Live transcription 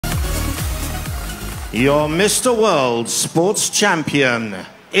Your Mr. World Sports Champion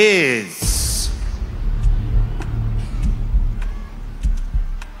is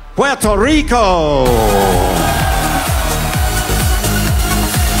Puerto Rico.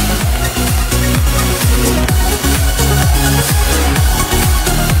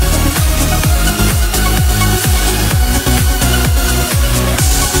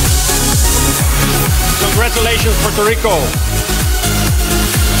 Congratulations, Puerto Rico.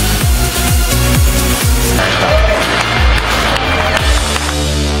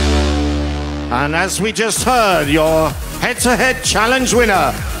 And as we just heard, your head-to-head challenge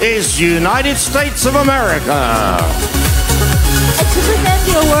winner is United States of America. And to present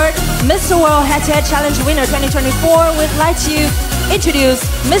the award, Mr. World Head-to-Head Challenge Winner 2024, we'd like to introduce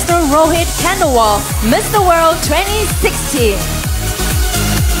Mr. Rohit Khandelwal, Mr. World 2016.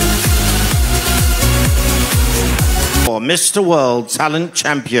 For Mr. World Talent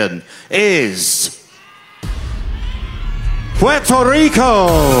Champion is Puerto Rico.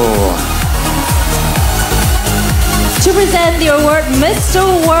 To present the award, Mr.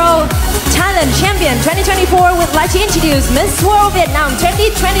 World Talent Champion 2024, we'd like to introduce Miss World Vietnam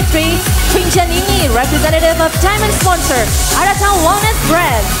 2023, Queen Trần Ying Nhi, representative of Diamond sponsor, Aratan Wellness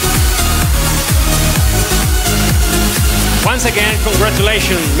Brand. Once again,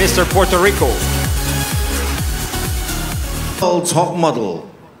 congratulations, Mr. Puerto Rico. World Top Model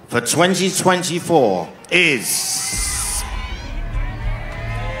for 2024 is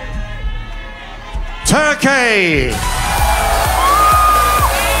Turkey.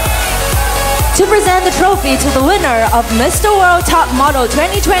 To present the trophy to the winner of Mr. World Top Model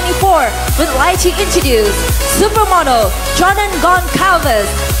 2024, we'd like to introduce Supermodel Jordan Goncalves.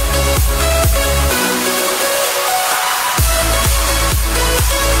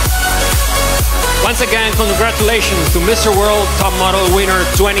 Once again, congratulations to Mr. World Top Model winner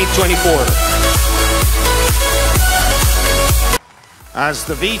 2024. As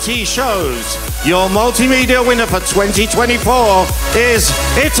the VT shows, your multimedia winner for 2024 is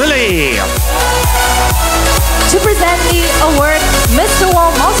Italy. To present the award, Mr.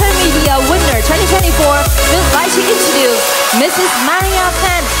 World Multimedia Winner 2024, we'd like to introduce Mrs. Maria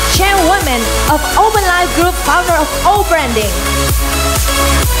Fan, chairwoman of Open Life Group, founder of O Branding.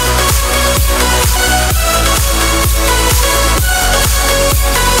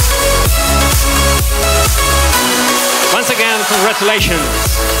 Once again, congratulations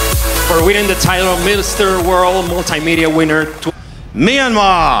for winning the title of Mr. World Multimedia Winner.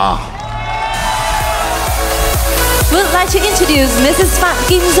 Myanmar. We'd like to introduce Mrs. Phạm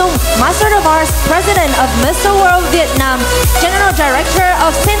Kim Dung, Master of Arts, President of Mr. World Vietnam, General Director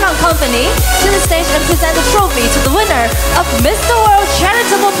of Sinmang Company, to the stage and present the trophy to the winner of Mr. World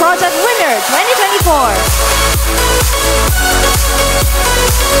Charitable Project Winner 2024.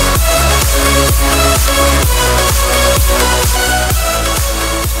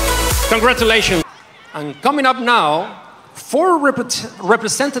 Congratulations. And coming up now, 4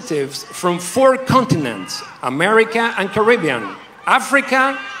 representatives from 4 continents, America and Caribbean,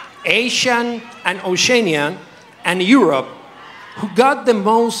 Africa, Asian and Oceania, and Europe, who got the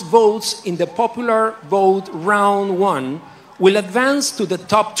most votes in the popular vote round 1, will advance to the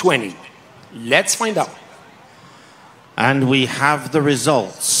top 20. Let's find out. And we have the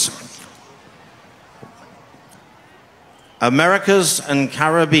results. Americas and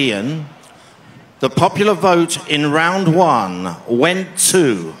Caribbean, the popular vote in round 1 went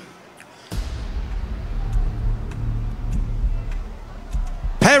to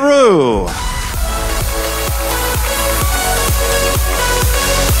Peru.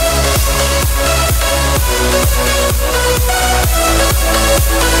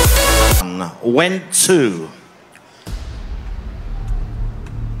 Went to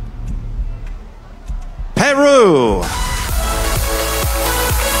Peru.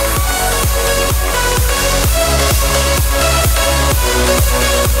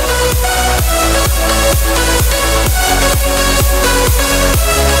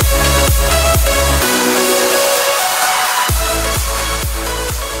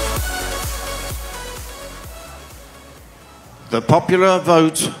 The popular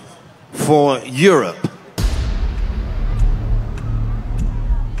vote for Europe.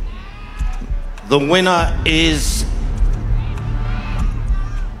 The winner is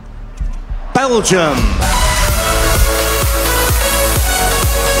Belgium.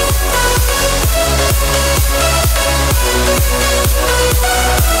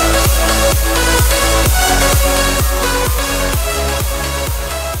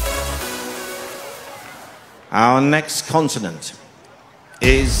 Our next continent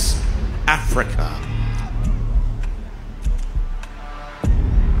is Africa.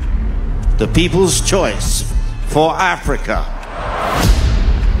 the people's choice for Africa.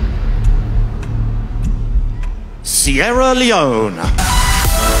 Sierra Leone.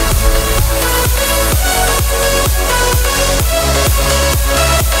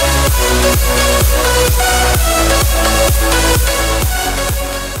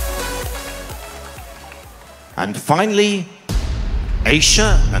 And finally,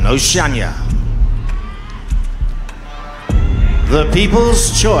 Asia and Oceania. The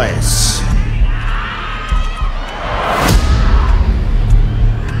people's choice.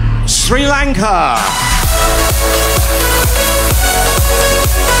 Sri Lanka.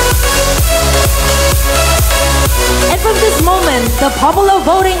 And from this moment, the popular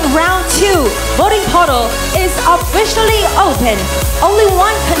voting round 2 voting portal is officially open. Only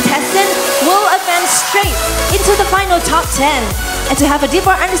one contestant will advance straight into the final top 10. And to have a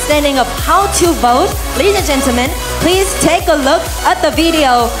deeper understanding of how to vote, ladies and gentlemen, please take a look at the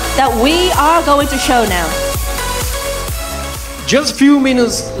video that we are going to show now. Just few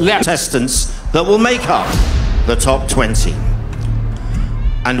minutes left. Contestants that will make up the top 20.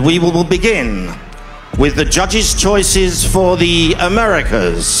 And we will begin with the judges' choices for the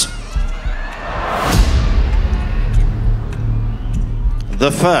Americas.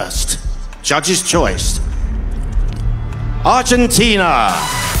 The first judge's choice, Argentina.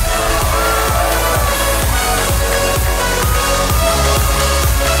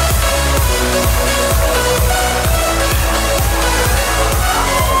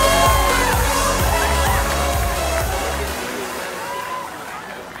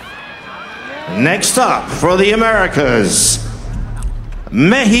 Next up for the Americas,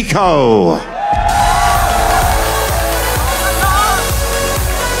 Mexico.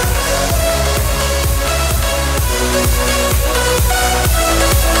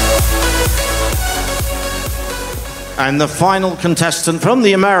 And the final contestant from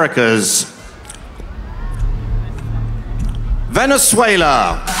the Americas,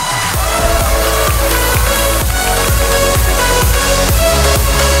 Venezuela.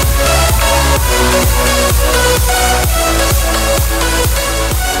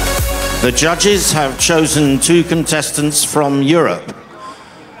 The judges have chosen 2 contestants from Europe.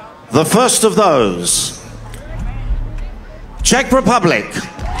 The first of those, Czech Republic.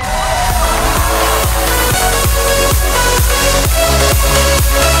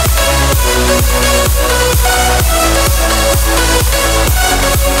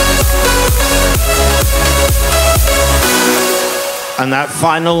 And that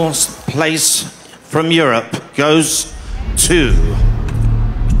final place from Europe goes to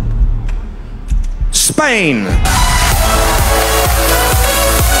Spain.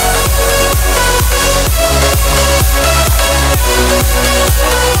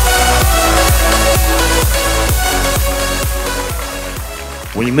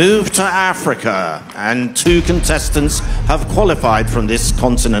 We move to Africa, and 2 contestants have qualified from this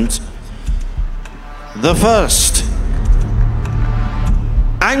continent. The first,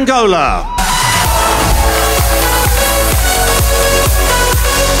 Angola.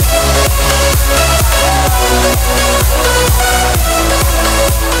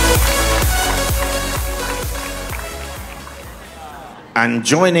 And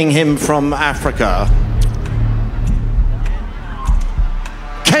joining him from Africa,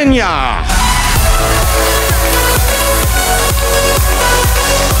 Kenya.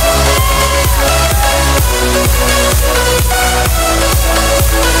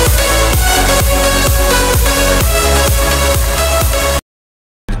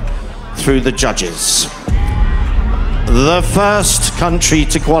 Through the judges. The first country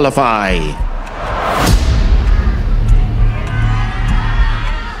to qualify,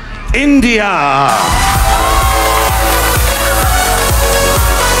 India.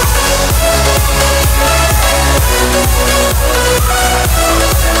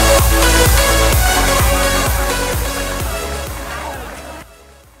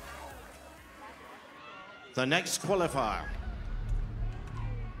 The next qualifier,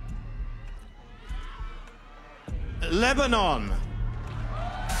 Lebanon.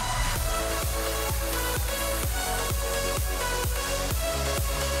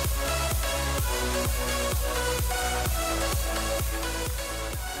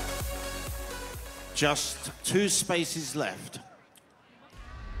 Just 2 spaces left.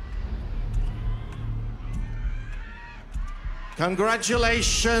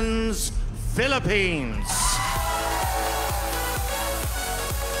 Congratulations, Philippines.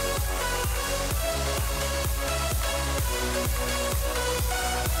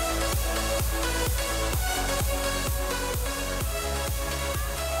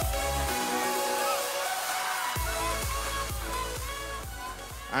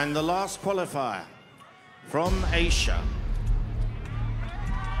 And the last qualifier from Asia.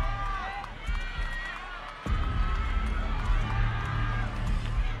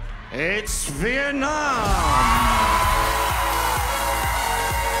 It's Vietnam.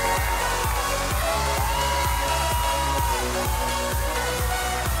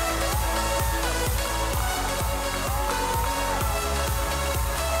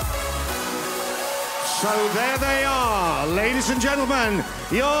 So there they are, ladies and gentlemen,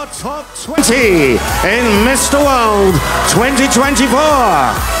 your top 20 in Mr. World 2024.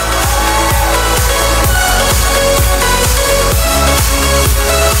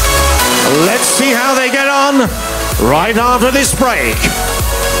 Let's see how they get on right after this break.